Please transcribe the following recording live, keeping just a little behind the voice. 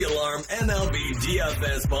MLB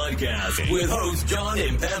DFS podcast with hosts John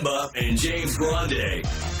Impemba and James Grande.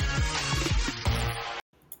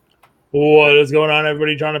 What is going on,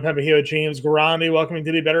 everybody? John Impemba here with James Grande. Welcome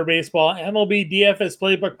to the Better Baseball MLB DFS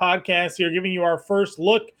Playbook podcast. Here, giving you our first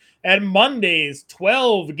look at Monday's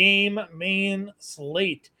 12-game main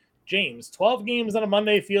slate. James, 12 games on a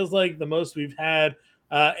Monday feels like the most we've had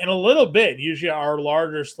in a little bit. Usually our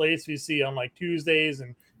larger slates we see on like Tuesdays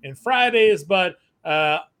and Fridays, but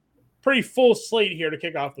pretty full slate here to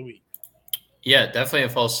kick off the week. Yeah, definitely a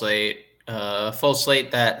full slate. Full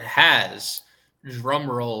slate that has, drum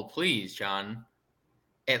roll please, John,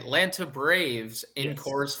 Atlanta Braves in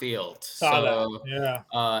Coors Field.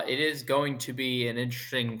 It is going to be an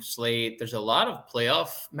interesting slate. There's a lot of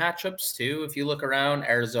playoff matchups too. If you look around,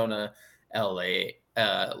 Arizona, LA,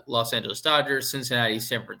 Los Angeles Dodgers, Cincinnati,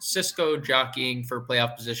 San Francisco jockeying for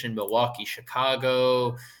playoff position, Milwaukee,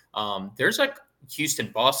 Chicago. There's like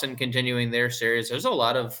Houston, Boston continuing their series. There's a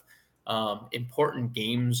lot of important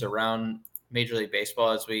games around Major League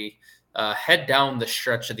Baseball as we head down the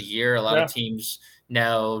stretch of the year. A lot of teams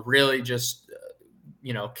now really just,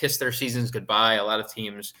 kiss their seasons goodbye. A lot of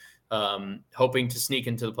teams hoping to sneak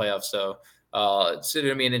into the playoffs. So it's going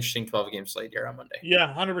to be an interesting 12-game slate here on Monday.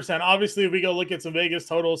 Yeah, 100%. Obviously, if we go look at some Vegas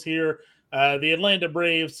totals here, the Atlanta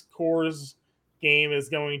Braves Coors game is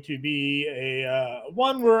going to be a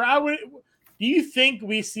one where do you think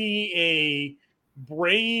we see a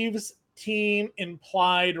Braves team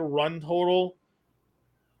implied run total?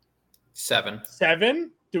 7.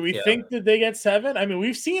 Do we think that they get 7? I mean,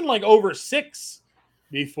 we've seen like over 6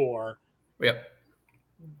 before. Yep.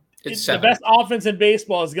 It's the 7. best offense in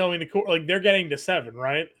baseball is going to like they're getting to 7,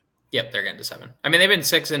 right? Yep, they're getting to 7. I mean, they've been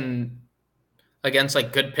 6 against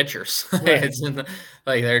like good pitchers. Right.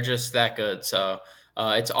 They're just that good. So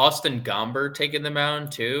it's Austin Gomber taking the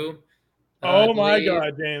mound too. Oh my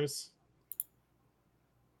God, James!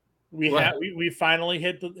 We finally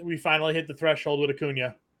hit the threshold with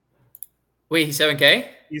Acuna. Wait, he's 7K?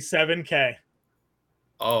 He's 7K.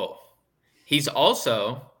 Oh, he's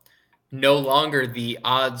also no longer the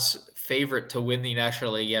odds favorite to win the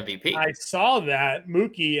National League MVP. I saw that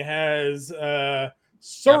Mookie has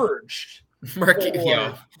surged. Surged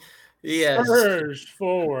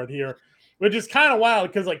forward here, which is kind of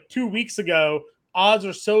wild because like 2 weeks ago, odds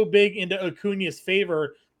are so big into Acuna's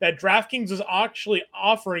favor that DraftKings was actually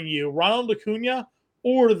offering you Ronald Acuna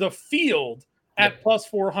or the field at plus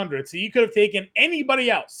 400. So you could have taken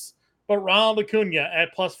anybody else but Ronald Acuna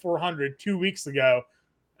at plus 400 2 weeks ago.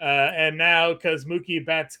 And now, because Mookie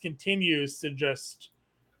Betts continues to just...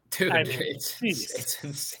 Dude, it's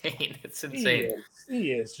insane. It's insane.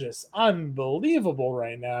 He is just unbelievable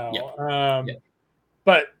right now. Yep.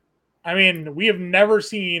 But, I mean, we have never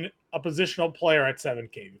seen a positional player at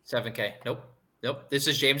 7K. 7K. Nope. This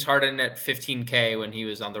is James Harden at 15K when he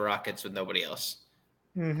was on the Rockets with nobody else.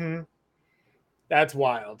 Mm-hmm. That's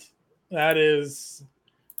wild. That is...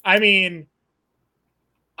 I mean...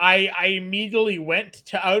 I immediately went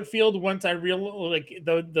to outfield once I realized like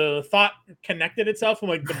the thought connected itself. I'm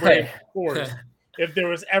like the Braves, of course. If there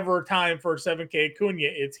was ever a time for 7K Acuna,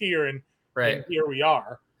 it's here, and here we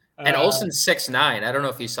are. And Olsen's 6'9". I don't know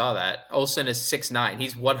if you saw that. Olsen is 6'9".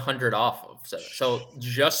 He's 100 off of. So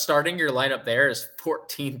just starting your lineup there is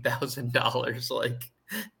 $14,000. Like,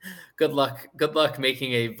 good luck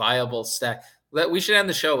making a viable stack. We should end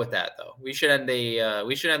the show with that, though. We should end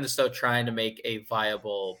the show trying to make a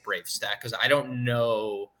viable Brave stack because I don't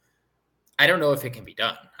know if it can be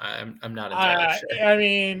done. I'm not entirely sure. I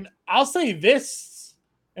mean, I'll say this,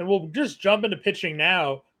 and we'll just jump into pitching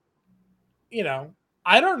now.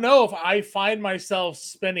 I don't know if I find myself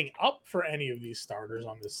spending up for any of these starters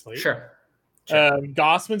on this slate. Sure.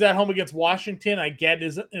 Gossman's at home against Washington. I get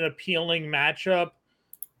is an appealing matchup.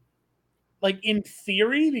 Like in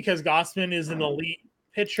theory, because Gossman is an elite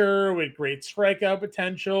pitcher with great strikeout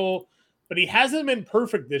potential, but he hasn't been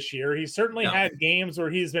perfect this year. He's certainly had games where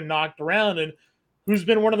he's been knocked around, and who's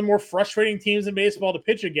been one of the more frustrating teams in baseball to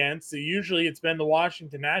pitch against. So usually it's been the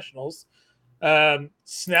Washington Nationals.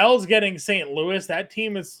 Snell's getting St. Louis. That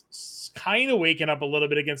team is kind of waking up a little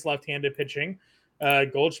bit against left-handed pitching.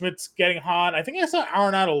 Goldschmidt's getting hot. I think I saw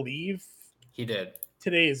Arenado leave. He did.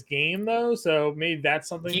 Today's game though, so maybe that's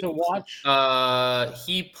something to watch.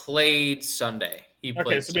 He played Sunday. So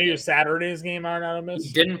maybe it was Saturday's game. Arenado missed.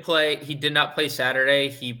 He did not play Saturday.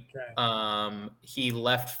 He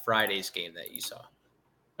left Friday's game that you saw.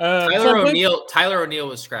 Tyler O'Neill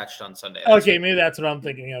was scratched on Sunday. Okay, maybe that's what I'm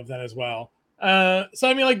thinking of then as well. So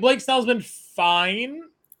I mean, like Blake Snell's been fine,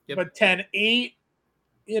 but 10-8,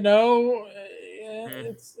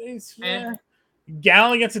 it's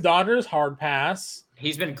Gallen against the Dodgers, hard pass.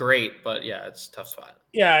 He's been great, but yeah, it's a tough spot.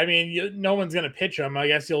 Yeah, I mean, no one's going to pitch him. I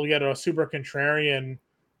guess you'll get a super contrarian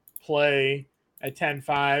play at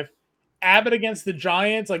 10-5. Abbott against the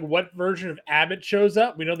Giants, like what version of Abbott shows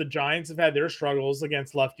up? We know the Giants have had their struggles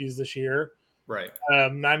against lefties this year. Right.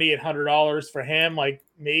 $9,800 for him. Like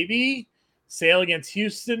maybe Sale against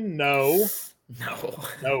Houston. No.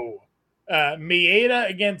 Maeda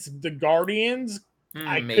against the Guardians.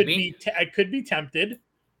 I could be tempted.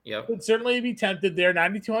 Yep. Could certainly be tempted there.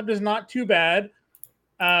 9,200 is not too bad.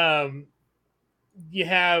 You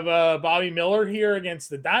have Bobby Miller here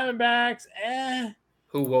against the Diamondbacks.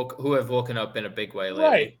 Who have woken up in a big way lately.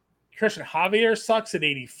 Right. Christian Javier sucks at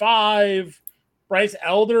 85. Bryce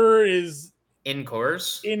Elder is in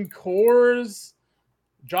Coors.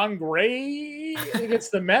 John Gray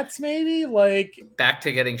against the Mets, maybe? Like back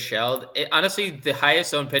to getting shelled. Honestly, the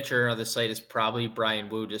highest owned pitcher on the slate is probably Brian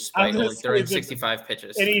Wu, despite only throwing 65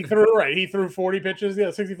 pitches. And he threw 40 pitches,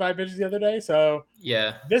 65 pitches the other day. So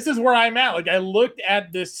yeah, this is where I'm at. Like I looked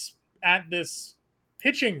at this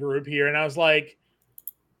pitching group here, and I was like,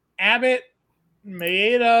 Abbott,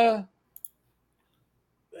 Maeda.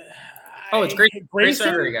 Oh, it's great. Grayson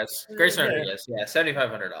Rodriguez. Yeah,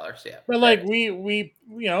 $7,500. Yeah. But like we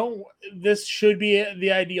this should be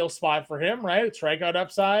the ideal spot for him, right? Strikeout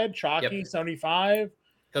upside, chalky, 75.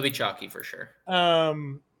 He'll be chalky for sure. I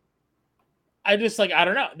just I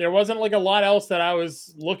don't know. There wasn't like a lot else that I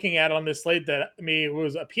was looking at on this slate that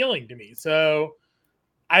was appealing to me. So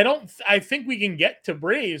I think we can get to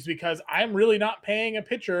Braves because I'm really not paying a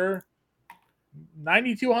pitcher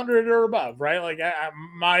 9,200 or above, right? Like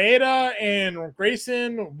Maeda and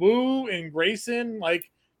Grayson, Wu and Grayson,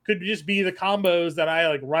 could just be the combos that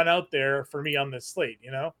I run out there for me on this slate,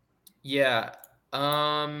 Yeah.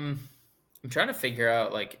 I'm trying to figure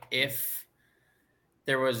out if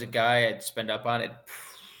there was a guy I'd spend up on it.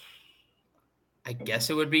 I guess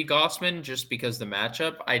it would be Gausman just because the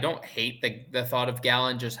matchup. I don't hate the thought of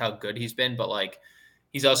Gallen, just how good he's been, but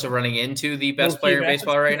he's also running into the best player in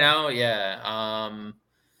baseball right now. Yeah.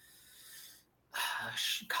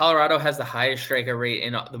 Colorado has the highest strikeout rate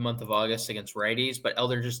in the month of August against righties, but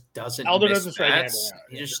Elder just doesn't. Strike.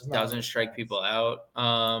 He just doesn't strike people out.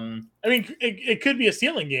 It could be a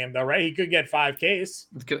ceiling game though, right? He could get 5Ks.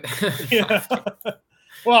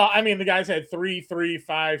 Well, the guys had 3-3,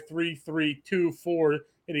 5-3, 3-2, 4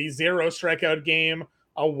 in a 0 strikeout game,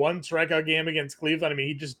 a 1 strikeout game against Cleveland.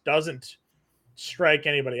 He just doesn't strike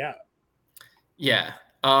anybody out. Yeah.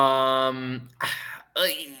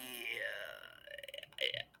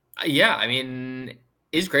 Yeah.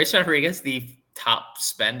 Is Grayson Rodriguez the top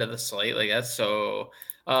spend of the slate? That's so.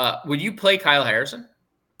 Would you play Kyle Harrison?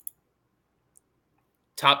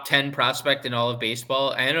 Top 10 prospect in all of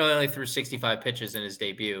baseball. I know he only threw 65 pitches in his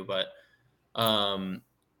debut, but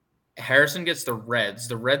Harrison gets the Reds.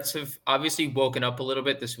 The Reds have obviously woken up a little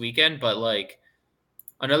bit this weekend, but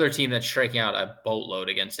another team that's striking out a boatload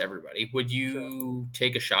against everybody. Would you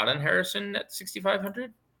take a shot on Harrison at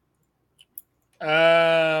 6,500?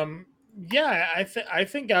 Yeah, I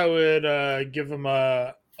think I would give him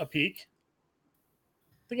a peek.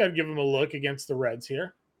 I think I'd give him a look against the Reds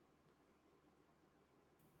here.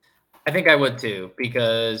 I think I would too,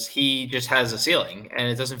 because he just has a ceiling and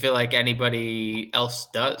it doesn't feel like anybody else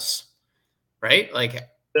does. Right?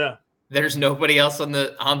 Yeah. There's nobody else on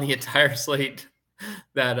the entire slate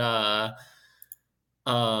that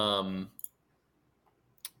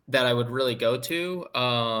that I would really go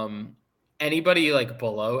to. Anybody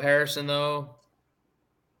below Harrison though,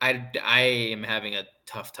 I am having a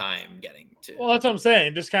tough time getting to. Well, that's what I'm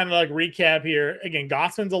saying. Just kind of recap here. Again,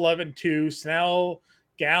 Gossman's 11-2, Snell,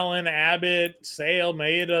 Gallen, Abbott, Sale,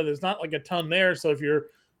 Maeda. There's not a ton there. So if you're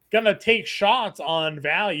gonna take shots on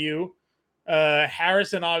value,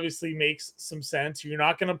 Harrison obviously makes some sense. You're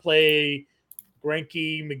not gonna play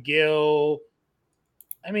Greinke, McGill.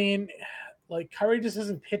 Curry just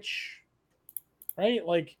doesn't pitch, right?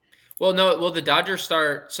 The Dodgers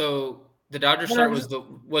start. So the Dodgers start was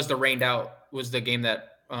the rained out, was the game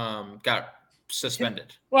that got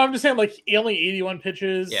suspended. Well, I'm just saying only 81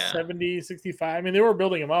 pitches, 70, 65. They were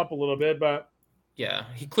building him up a little bit, but yeah,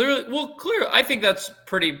 he clearly. I think that's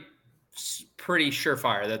pretty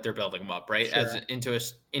surefire that they're building him up, right? Sure. As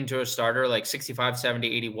into a starter 65,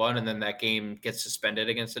 70, 81, and then that game gets suspended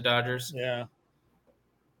against the Dodgers. Yeah.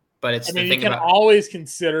 But it's the thing you can always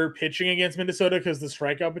consider pitching against Minnesota because the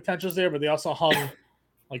strikeout potential is there, but they also hung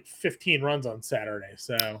 15 runs on Saturday.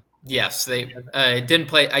 So yes, they didn't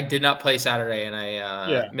play. I did not play Saturday, and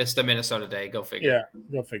I missed the Minnesota day. Go figure. Yeah,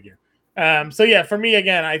 go figure. So yeah, for me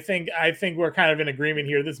again, I think we're kind of in agreement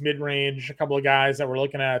here. This mid-range, a couple of guys that we're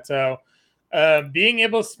looking at. So being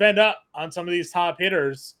able to spend up on some of these top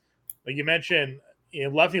hitters, like you mentioned,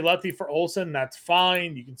 lefty for Olsen, that's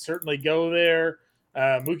fine. You can certainly go there.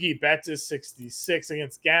 Mookie Betts is 66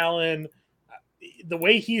 against Gallen. The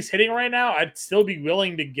way he's hitting right now, I'd still be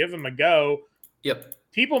willing to give him a go. Yep.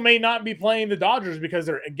 People may not be playing the Dodgers because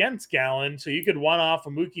they're against Gallen, so you could one off a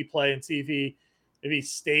Mookie play and see if he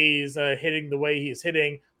stays hitting the way he's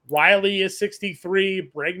hitting. Riley is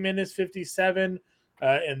 63, Bregman is 57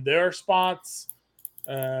 in their spots.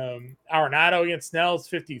 Arenado against Snell is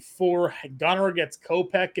 54. Gunnar gets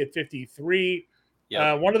Kopech at 53.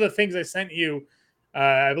 Yep. One of the things I sent you,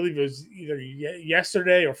 I believe it was either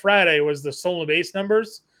yesterday or Friday, was the stolen base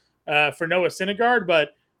numbers for Noah Syndergaard.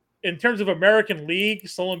 But in terms of American League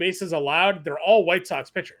stolen bases allowed, they're all White Sox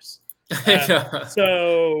pitchers.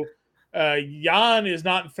 So Jan is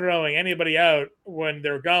not throwing anybody out when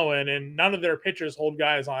they're going, and none of their pitchers hold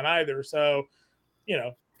guys on either. So,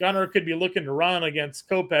 Gunnar could be looking to run against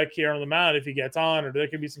Kopech here on the mound if he gets on, or there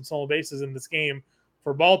could be some stolen bases in this game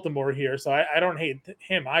for Baltimore here. So I don't hate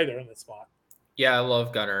him either in this spot. Yeah, I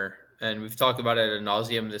love Gunnar, and we've talked about it ad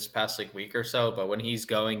nauseum this past week or so, but when he's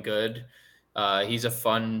going good, he's a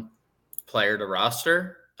fun player to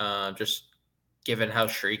roster, just given how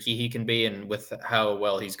streaky he can be and with how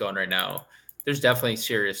well he's going right now. There's definitely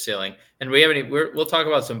serious ceiling. And we'll talk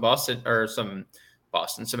about some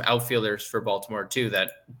outfielders for Baltimore too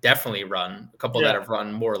that definitely run, a couple that have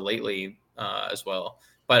run more lately as well.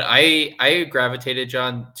 But I gravitated,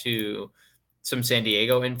 John, to some San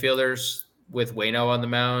Diego infielders with Waino on the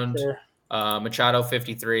mound. Sure. Machado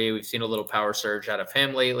 53. We've seen a little power surge out of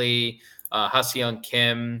him lately. Ha-Seong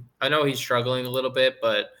Kim. I know he's struggling a little bit,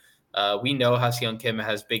 but we know Ha-Seong Kim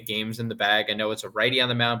has big games in the bag. I know it's a righty on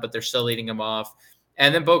the mound, but they're still leading him off.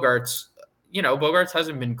 And then Bogarts. Bogarts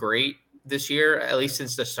hasn't been great this year, at least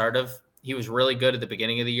since the start of. He was really good at the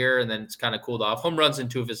beginning of the year, and then it's kind of cooled off. Home runs in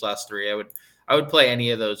 2 of his last 3. I would play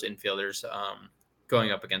any of those infielders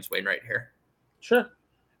going up against Wainwright here. Sure.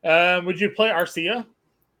 Would you play Arcia?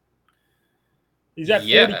 He's at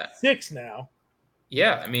 46 now.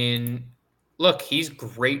 Yeah, I mean, look, he's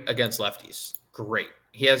great against lefties. Great.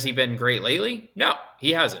 Has he been great lately? No,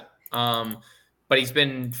 he hasn't. But he's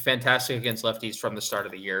been fantastic against lefties from the start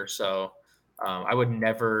of the year. So I would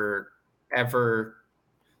never, ever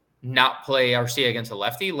not play Arcia against a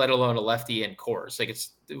lefty, let alone a lefty in Coors.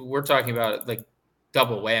 We're talking about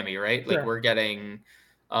double whammy, right? Sure. We're getting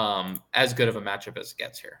as good of a matchup as it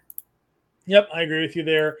gets here. Yep, I agree with you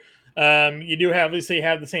there. You do obviously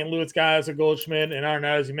have the St. Louis guys, Goldschmidt and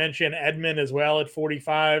Arenado, as you mentioned, Edman as well at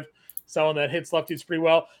 45, someone that hits lefties pretty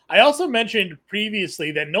well. I also mentioned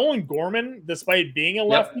previously that Nolan Gorman, despite being a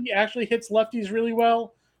lefty, actually hits lefties really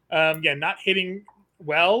well. Again, not hitting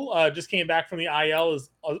well, just came back from the IL is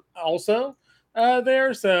also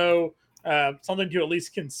there. So something to at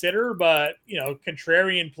least consider, but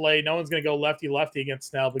contrarian play. No one's going to go lefty against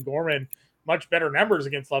Snell, but Gorman, much better numbers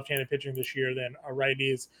against left-handed pitching this year than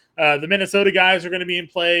righties. The Minnesota guys are going to be in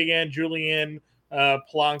play again. Julian,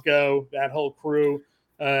 Polanco, that whole crew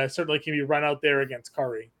certainly can be run out there against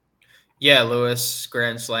Curry. Yeah, Lewis,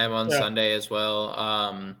 grand slam on Sunday as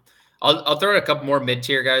well. I'll throw in a couple more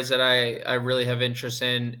mid-tier guys that I really have interest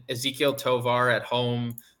in. Ezekiel Tovar at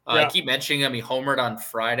home. I keep mentioning him. He homered on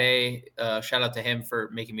Friday. Shout out to him for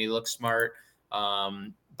making me look smart.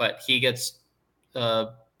 But he gets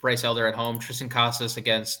Bryce Elder at home. Tristan Casas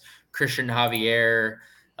against Christian Javier.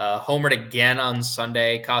 Homered again on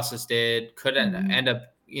Sunday. Casas did. Could end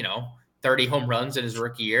up, 30 home runs in his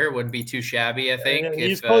rookie year. Wouldn't be too shabby, I think.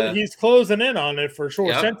 He's closing in on it for sure.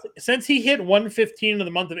 Yep. Since he hit 115 in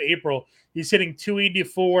the month of April, he's hitting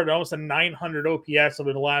 284 and almost a 900 OPS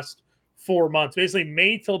over the last 4 months. Basically,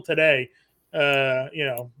 May till today,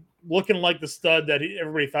 looking like the stud that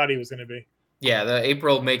everybody thought he was going to be. Yeah, the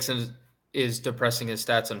April is depressing his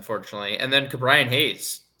stats, unfortunately. And then Brian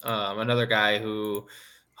Hayes, another guy who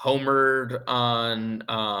homered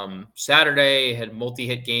on Saturday, had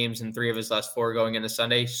multi-hit games in 3 of his last 4 going into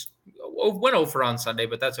Sunday. Went over on Sunday,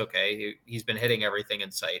 but that's okay. He's been hitting everything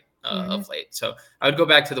in sight of late. So I would go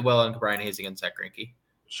back to the well on Brian Hayes against Zach Greinke.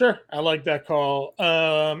 Sure, I like that call.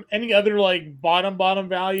 Any other bottom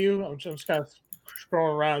value? I'm just kind of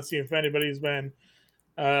scrolling around and see if anybody's been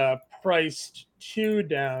priced too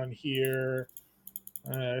down here.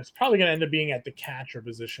 It's probably going to end up being at the catcher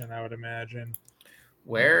position, I would imagine.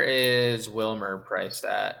 Where is Wilmer priced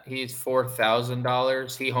at? He's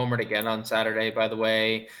 $4,000. He homered again on Saturday, by the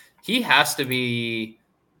way. This has to be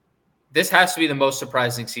the most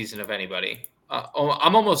surprising season of anybody.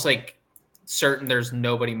 I'm almost certain there's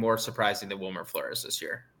nobody more surprising than Wilmer Flores this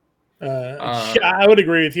year. Yeah, I would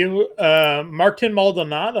agree with you. Martin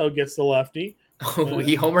Maldonado gets the lefty.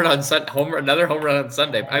 He homered on another home run on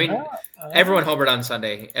Sunday. I mean, everyone homered on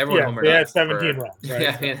Sunday. Everyone homered they on had 17 runs, right?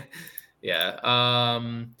 Yeah, I mean, yeah.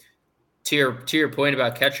 To your point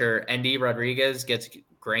about catcher, Endy Rodriguez gets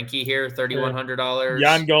Greinke here, $3,100.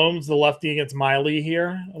 Jan Gomes, the lefty against Miley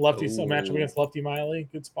here. A lefty matchup against lefty Miley.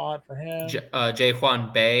 Good spot for him.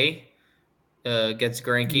 Jaquan Bay gets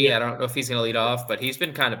Greinke. Yeah. I don't know if he's going to lead off, but he's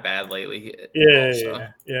been kind of bad lately. Yeah.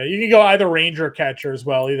 You can go either Ranger catcher as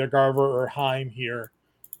well, either Garver or Heim here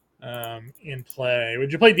in play.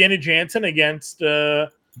 Would you play Danny Jansen against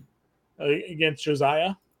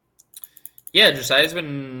Josiah? Yeah, Josiah's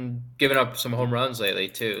been giving up some home runs lately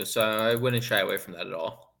too, so I wouldn't shy away from that at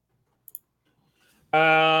all.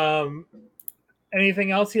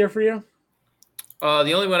 Anything else here for you?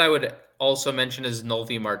 The only one I would also mention is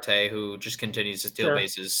Noelvi Marte, who just continues to steal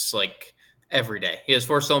bases like every day. He has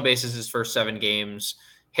 4 stolen bases his first 7 games,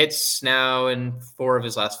 hits now in 4 of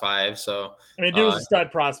his last 5. So I mean, dude was a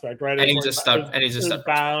stud prospect, right? And he's a stud.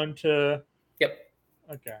 Bound to. Yep.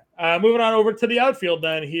 Okay. Moving on over to the outfield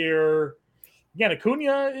then here. Again,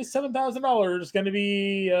 Acuna is $7,000. It's going to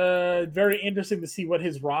be very interesting to see what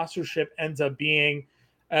his rostership ends up being.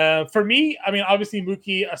 For me, I mean, obviously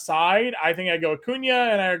Mookie aside, I think I go Acuna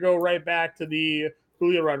and I go right back to the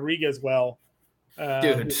Julio Rodriguez well.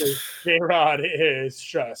 Dude, J-Rod is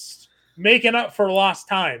just making up for lost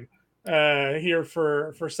time here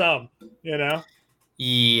for some, you know?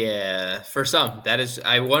 Yeah, for some. That is,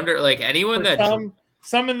 I wonder, like anyone that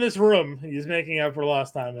some in this room, he's making up for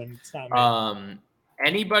lost time, and it's not me.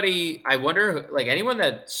 Anybody, I wonder, like anyone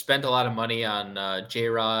that spent a lot of money on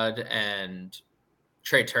J-Rod and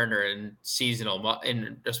Trey Turner in seasonal,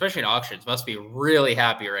 especially in auctions, must be really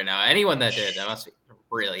happy right now. Anyone that did, that must be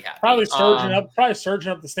really happy. Probably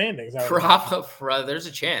surging up the standings. There's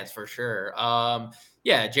a chance for sure.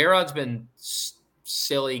 Yeah, J-Rod's been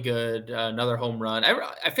silly good. Another home run.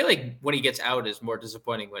 I feel like when he gets out is more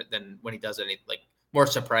disappointing than when he does it. Like more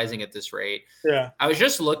surprising at this rate. Yeah. I was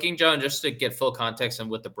just looking, John, just to get full context on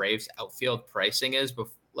what the Braves outfield pricing is.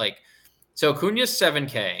 So Acuna's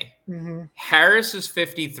 $7K. Mm-hmm. Harris is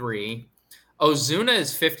 $53. Ozuna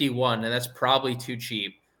is $51, and that's probably too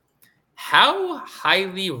cheap. How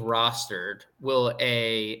highly rostered will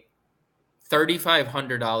a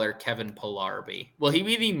 $3,500 Kevin Pillar be? Will he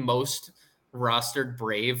be the most rostered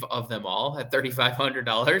Brave of them all at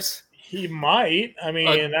 $3,500? He might. I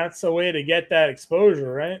mean, that's a way to get that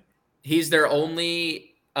exposure, right? He's their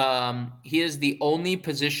only. He is the only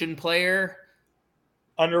position player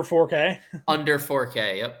under 4K. Under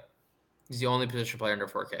 4K. Yep, he's the only position player under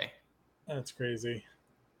 4K. That's crazy.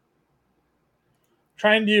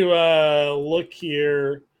 Trying to look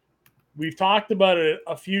here. We've talked about it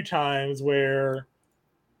a few times where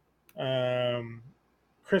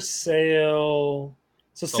Chris Sale.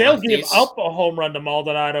 So Sale gave up a home run to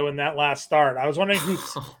Maldonado in that last start. I was wondering who.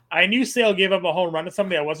 I knew Sale gave up a home run to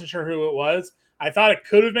somebody. I wasn't sure who it was. I thought it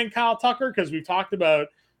could have been Kyle Tucker because we've talked about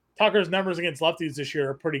Tucker's numbers against lefties this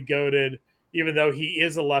year are pretty goated, even though he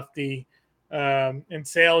is a lefty. And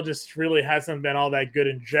Sale just really hasn't been all that good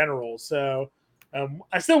in general. So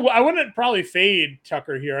I wouldn't probably fade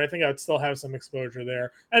Tucker here. I think I would still have some exposure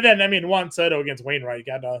there. And then, I mean, Juan Soto against Wainwright,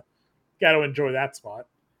 got to enjoy that spot.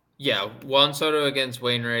 Yeah, Juan Soto against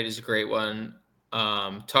Wainwright is a great one.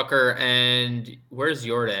 Tucker and where's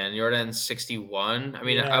Jordan? Jordan's 61. I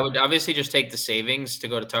mean, I would obviously just take the savings to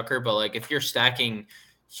go to Tucker, but like if you're stacking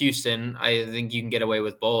Houston, I think you can get away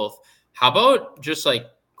with both. How about just like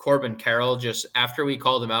Corbin Carroll? Just after we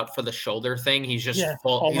called him out for the shoulder thing, he's just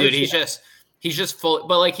full. Dude, he's just full,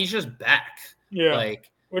 but like he's just back. Yeah,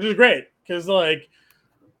 like which is great because like.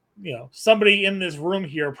 You know, somebody in this room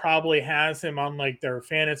here probably has him on like their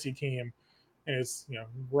fantasy team and is,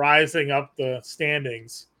 rising up the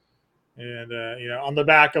standings and, on the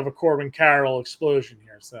back of a Corbin Carroll explosion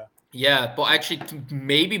here. So, yeah, but actually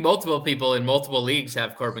maybe multiple people in multiple leagues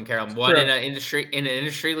have Corbin Carroll. One in an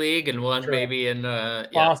industry league and one maybe in,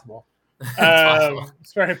 possible.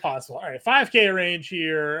 It's very possible. All right. 5K range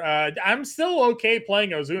here. I'm still okay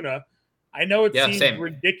playing Ozuna. I know it seems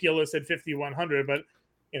ridiculous at 5,100, but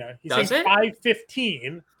he's saying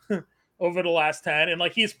 515 over the last 10. And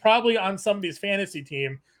like, he's probably on somebody's fantasy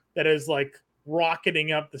team that is like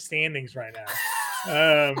rocketing up the standings right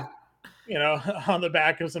now. On the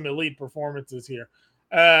back of some elite performances here.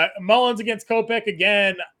 Mullins against Kopech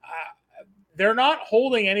again. They're not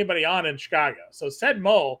holding anybody on in Chicago. So said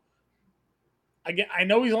Mo, again, I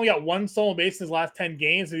know he's only got 1 stolen base in his last 10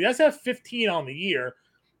 games. He does have 15 on the year.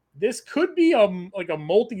 This could be a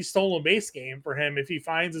multi-stolen base game for him if he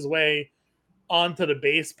finds his way onto the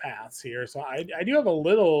base paths here. So I do have a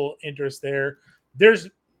little interest there. There's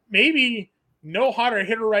maybe no hotter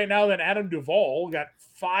hitter right now than Adam Duvall. Got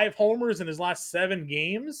 5 homers in his last 7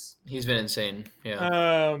 games. He's been insane.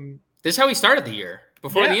 Yeah. This is how he started the year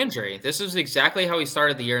before the injury. This is exactly how he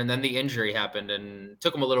started the year, and then the injury happened, and it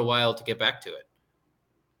took him a little while to get back to it.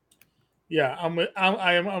 Yeah, I'm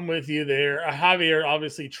with you there. Javier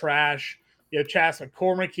obviously trash. You have Chas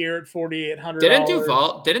McCormick here at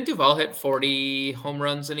 $4,800. Didn't Duvall hit 40 home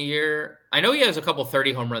runs in a year? I know he has a couple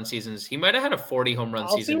 30 home run seasons. He might have had a 40 home run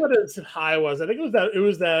season. I'll see what his high was. I think it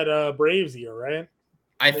was that Braves year, right?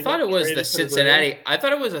 I thought it was the Cincinnati. I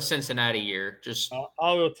thought it was a Cincinnati year. Just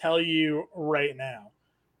I will tell you right now.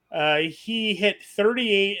 He hit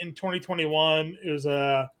 38 in 2021. It was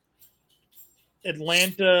a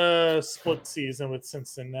Atlanta split season with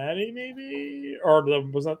Cincinnati, maybe, or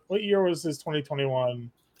was that what year was his 2021?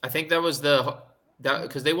 I think that was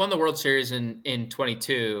because they won the World Series in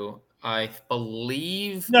 22. I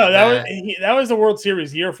believe. No, that was the World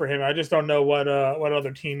Series year for him. I just don't know what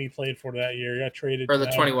other team he played for that year. He got traded. For the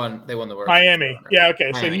 21, they won the World Miami. Series. Yeah, okay.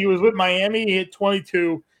 Miami. So he was with Miami. He hit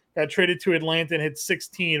 22. Got traded to Atlanta and hit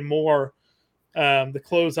 16 more to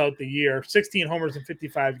close out the year. 16 homers in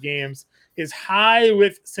 55 games. His high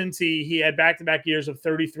with Cincy, he had back-to-back years of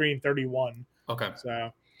 33 and 31. Okay. So,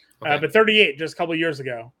 but 38 just a couple years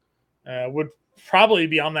ago would probably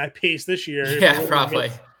be on that pace this year. Yeah, probably.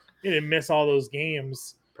 He didn't miss all those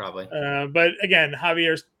games. Probably. But again,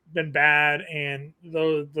 Javier's been bad, and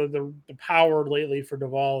the power lately for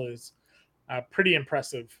Duvall is pretty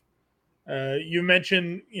impressive. You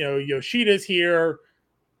mentioned, Yoshida's here.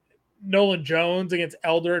 Nolan Jones against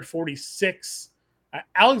Elder at 46.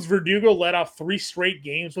 Alex Verdugo led off 3 straight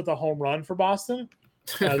games with a home run for Boston.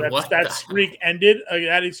 That streak ended.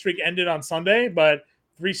 That streak ended on Sunday, but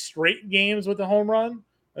 3 straight games with a home run.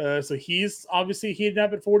 So he's obviously heating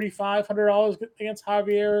up at $4,500 against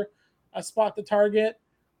Javier. A spot to target.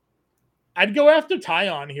 I'd go after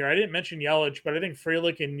Tyon here. I didn't mention Yelich, but I think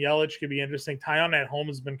Frelick and Yelich could be interesting. Tyon at home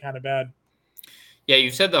has been kind of bad. Yeah,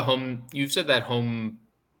 you've said that home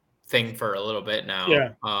thing for a little bit now.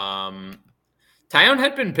 Yeah. Tyon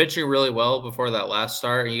had been pitching really well before that last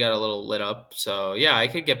start. He got a little lit up. So, yeah, I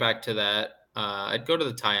could get back to that. I'd go to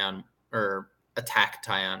the Tyon, or attack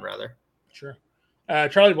Tyon, rather. Sure.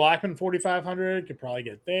 Charlie Blackmon, 4,500. Could probably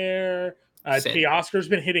get there. Teoscar's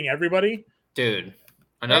been hitting everybody. Dude,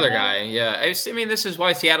 another guy. Yeah. I mean, this is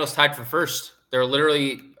why Seattle's tied for first. They're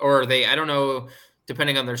literally – I don't know,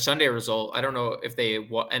 depending on their Sunday result, I don't know if they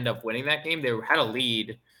end up winning that game. They had a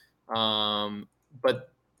lead, but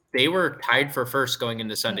 – they were tied for first going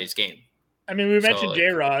into Sunday's game. I mean, we mentioned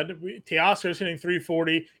J-Rod. Teoscar's hitting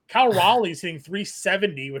 340. Kyle Raleigh's hitting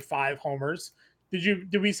 370 with 5 homers.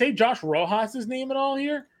 Did we say Josh Rojas' name at all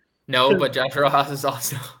here? No, but Josh Rojas is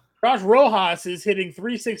also. Josh Rojas is hitting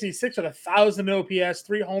 366 with 1,000 OPS,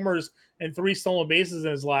 3 homers, and 3 stolen bases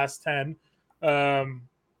in his last 10. I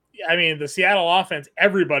mean, the Seattle offense,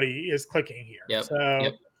 everybody is clicking here. Yep.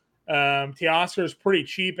 So. Teoscar is pretty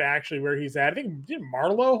cheap actually where he's at. I think did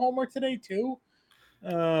Marlowe homer today too.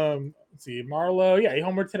 Let's see, Marlowe. Yeah, he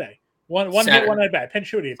homered today. One hit, one at bat.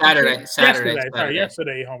 Pinch-Shooty.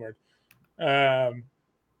 Yesterday he homered.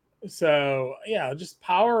 So yeah, just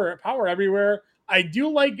power everywhere. I do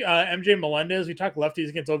like MJ Melendez. We talk lefties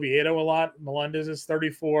against Oviedo a lot. Melendez is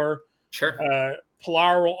 34. Sure.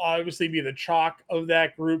 Pilar will obviously be the chalk of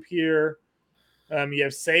that group here. You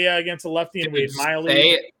have Seiya against a lefty and Wade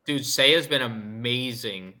Miley. Seiya's been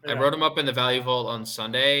amazing. Yeah. I wrote him up in the Value Vault on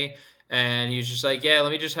Sunday, and he was just like, yeah,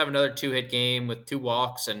 let me just have another 2-hit game with 2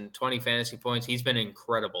 walks and 20 fantasy points. He's been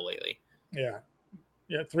incredible lately. Yeah.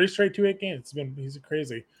 3 straight 2-hit games. He's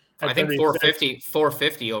crazy. I think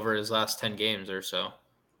 450 over his last 10 games or so.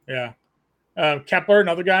 Yeah. Kepler,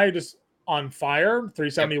 another guy just on fire,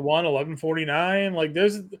 371, 1149. Like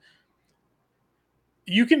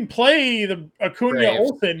you can play the Acuna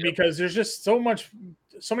Olsen because there's just so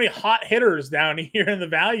many hot hitters down here in the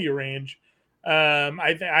value range.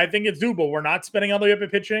 I think it's doable. We're not spending all the way up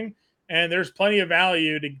at pitching, and there's plenty of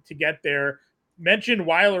value to get there. Mentioned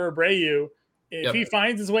Weiler Abreu. If he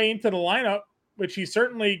finds his way into the lineup, which he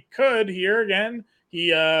certainly could here again, he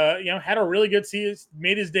had a really good season,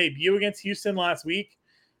 made his debut against Houston last week.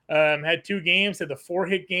 Had 2 games, had the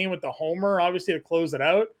 4-hit game with the homer, obviously to close it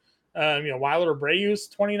out. Weiler Abreu's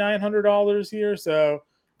 $2,900 here, so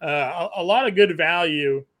a lot of good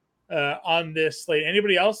value on this slate.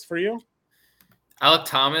 Anybody else for you? Alec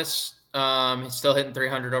Thomas, he's still hitting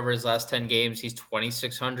 300 over his last 10 games. He's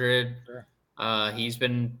 2,600. Sure. He's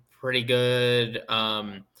been pretty good.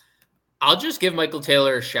 I'll just give Michael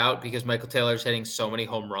Taylor a shout because Michael Taylor's hitting so many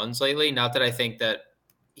home runs lately. Not that I think that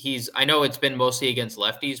I know it's been mostly against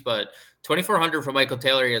lefties, but 2,400 for Michael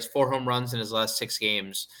Taylor. He has 4 home runs in his last 6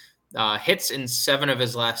 games, hits in 7 of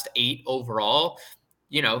his last 8 overall.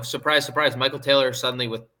 Surprise, surprise. Michael Taylor suddenly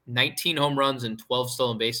with 19 home runs and 12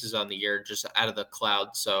 stolen bases on the year, just out of the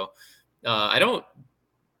cloud. So I don't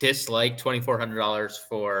dislike $2,400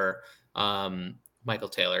 for Michael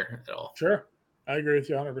Taylor at all. Sure. I agree with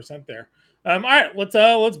you 100% there. All right, let's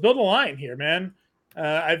build a line here, man.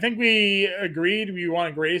 I think we agreed we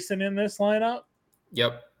want Grayson in this lineup.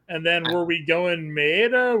 Yep. And then were we going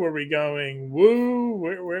Maeda? Were we going Woo?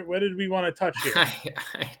 Where did we want to touch here?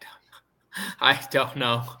 I don't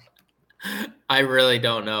know. I really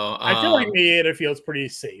don't know. I feel like Maeda feels pretty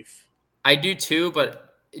safe. I do too,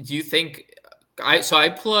 but do you think I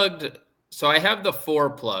have the 4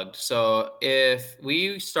 plugged. So if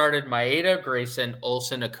we started Maeda, Grayson,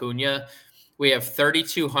 Olsen, Acuna, we have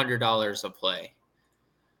 $3,200 a play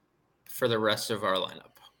for the rest of our lineup.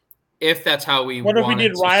 If that's how we What if we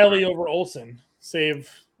did Riley over Olsen? Save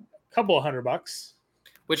a couple of $100.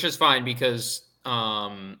 Which is fine because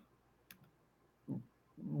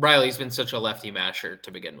Riley's been such a lefty masher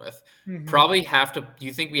to begin with. Mm-hmm. Probably have to. Do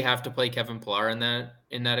you think we have to play Kevin Pillar in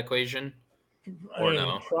that equation? Or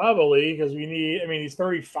no? Probably because we need. I mean, he's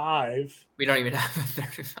 35. We don't even have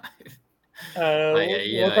 35.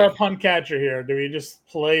 What's our punt catcher here? Do we just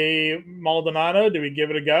play Maldonado? Do we give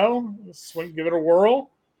it a go? Give it a whirl?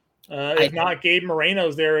 If not, Gabe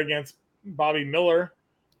Moreno's there against Bobby Miller.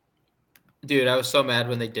 Dude, I was so mad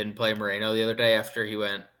when they didn't play Moreno the other day after he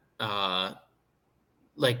went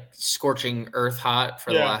like scorching earth hot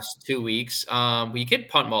for the last 2 weeks. We could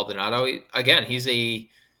punt Maldonado. Again, he's a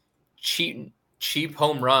cheap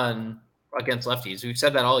home run against lefties. We've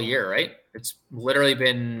said that all year, right? It's literally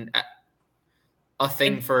been a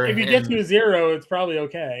thing for him. If you get to a 0, it's probably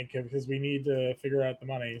okay because we need to figure out the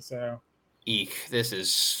money. So, eek, this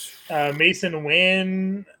is Mason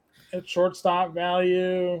Wynn at shortstop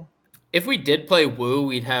value. If we did play Woo,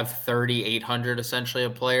 we'd have 3,800 essentially a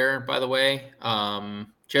player. By the way,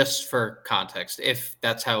 just for context, if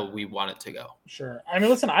that's how we want it to go. Sure. I mean,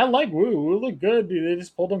 listen, I like Woo. Woo looked good. Dude, they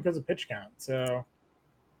just pulled him because of pitch count. So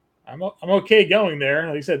I'm okay going there.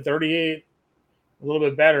 Like you said, 38, a little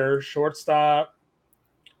bit better. Shortstop.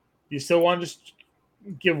 You still want to just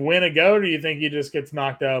give Win a go, or do you think he just gets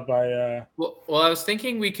knocked out by Well, I was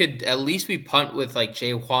thinking we could at least punt with like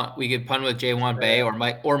we could punt with Jaywan Bay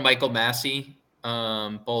or Michael Massey.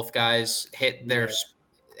 Both guys hit their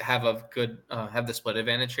have a good have the split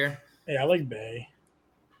advantage here. Yeah, I like Bay.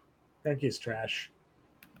 I think he's trash.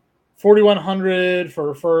 4,100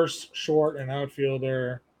 for first, short, and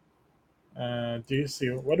outfielder. Do you see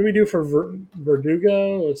what do we do for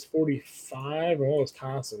Verdugo? It's 45. What was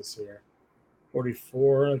Casas here?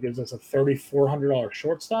 44. That gives us a $3,400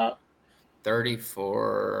 shortstop.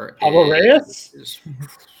 34. Pablo Reyes is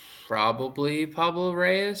probably Pablo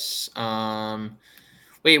Reyes.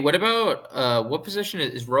 Wait, what about what position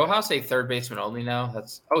is Rojas a third baseman only now?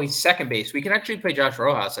 He's second base. We can actually play Josh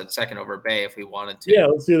Rojas at second over Bay if we wanted to. Yeah,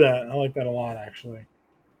 let's do that. I like that a lot actually.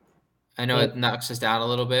 I know it knocks us down a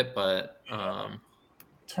little bit, but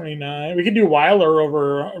 29. We could do Weiler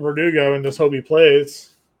over Verdugo and just hope he plays.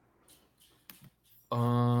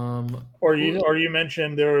 Or you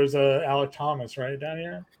mentioned there was Alec Thomas right down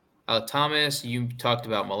here. Alec Thomas. You talked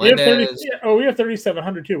about Melendez. We have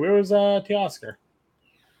 3,700 too. Where was Teoscar?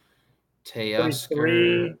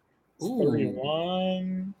 Teoscar.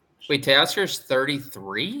 31. Wait, Teoscar's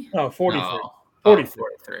 33? No, 43. No. 43.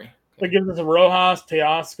 43. That gives us a Rojas,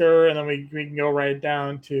 Teoscar, and then we can go right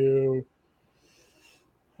down to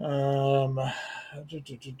kind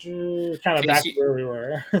of back to where we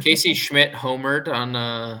were. Casey Schmidt homered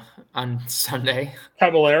on Sunday.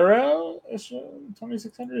 Caballero is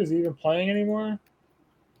 2,600. Is he even playing anymore?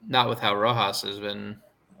 Not with how Rojas has been.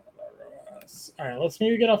 All right, let's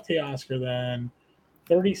maybe get off Teoscar then.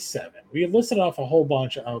 37. We listed off a whole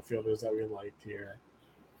bunch of outfielders that we liked here.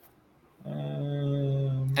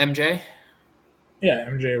 MJ? Yeah,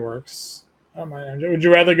 MJ works. MJ. Would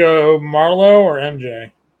you rather go Marlowe or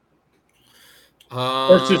MJ?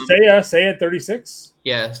 Or just Seiya at 36?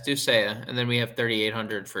 Yeah, let's do Seiya. And then we have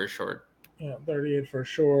 3,800 for a short. Yeah, 38 for a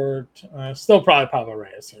short. Still probably Pablo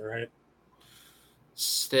Reyes here, right?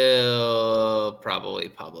 Still probably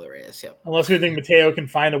Pablo Reyes, yep. Unless we think Mateo can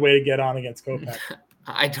find a way to get on against Kopech.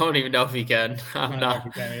 I don't even know if he can. I'm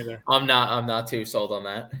not either. I'm not too sold on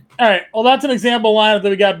that. All right. Well, that's an example lineup that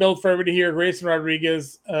we got built for everybody here. Grayson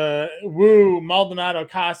Rodriguez, Woo, Maldonado,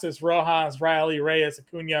 Casas, Rojas, Riley, Reyes,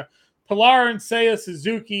 Acuna, Pilar, and Seiya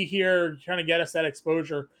Suzuki here trying to get us that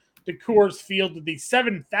exposure. to Coors Field with the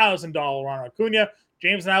 $7,000 Ronald Acuna.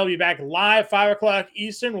 James and I will be back live 5 o'clock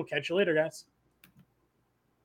Eastern. We'll catch you later, guys.